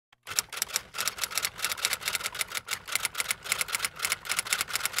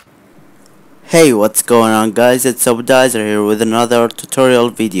Hey, what's going on guys, it's Subdizer here with another tutorial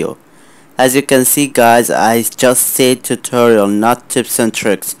video. As you can see guys, I just said tutorial, not tips and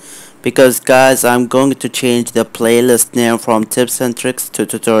tricks, because guys I'm going to change the playlist name from tips and tricks to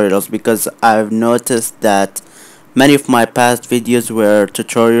tutorials, because I've noticed that many of my past videos were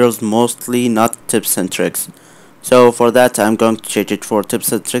tutorials mostly, not tips and tricks. So for that I'm going to change it for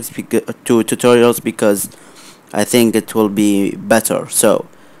tips and tricks to tutorials, because I think it will be better.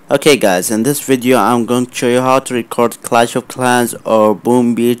 Okay guys, in this video I'm going to show you how to record Clash of Clans or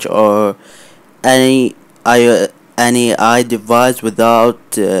Boom Beach or any device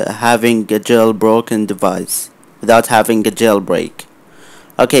without having a jailbroken device, without having a jailbreak.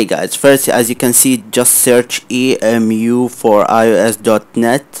 Okay guys, first as you can see, just search EMU for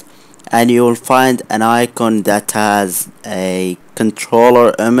iOS.net and you will find an icon that has a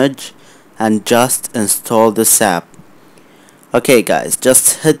controller image, and just install this app. Okay guys,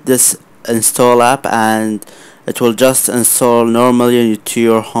 just hit this install app and it will just install normally to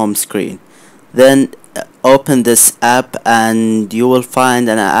your home screen. Then open this app and you will find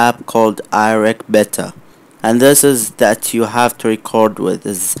an app called iRec beta, and this is that you have to record with.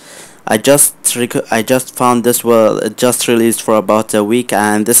 I just found this, well, it just released for about a week,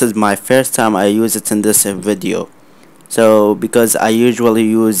 and this is my first time I use it in this video. So because I usually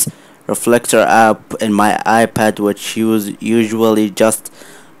use reflector app in my iPad, which usually just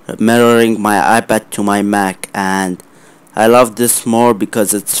mirroring my iPad to my Mac, and I love this more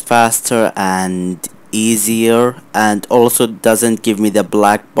because it's faster and easier, and also doesn't give me the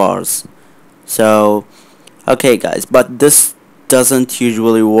black bars. So okay guys, but this doesn't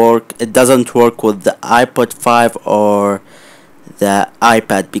usually work. It doesn't work with the iPod 5 or the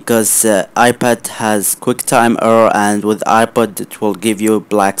iPad, because iPad has QuickTime error, and with iPod it will give you a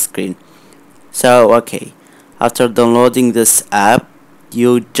black screen. So okay, after downloading this app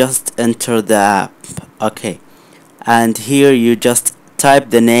you just enter the app. Okay, and here you just type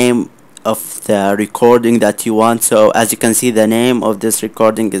the name of the recording that you want. So as you can see, the name of this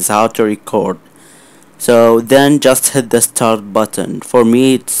recording is how to record. So then just hit the start button. For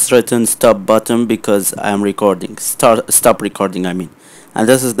me it's written stop button because I'm recording. Stop recording, I mean. And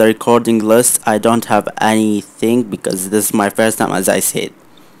this is the recording list. I don't have anything because this is my first time, as I said.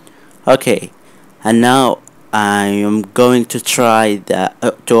 Okay, and now I am going to try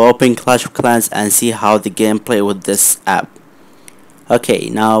to open Clash of Clans and see how the gameplay with this app. Okay,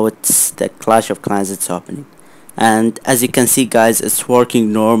 now it's the Clash of Clans, it's opening. And as you can see guys, it's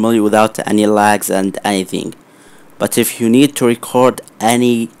working normally without any lags and anything. But if you need to record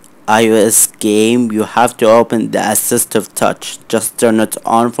any iOS game, you have to open the assistive touch. Just turn it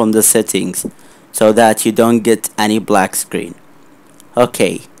on from the settings so that you don't get any black screen.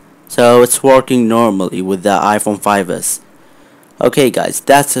 Okay, so it's working normally with the iPhone 5s. Okay guys,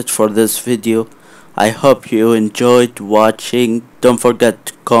 that's it for this video. I hope you enjoyed watching. Don't forget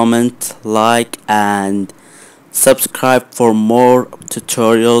to comment, like, and subscribe for more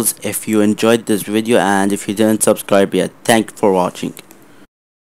tutorials if you enjoyed this video, and if you didn't subscribe yet, thank you for watching.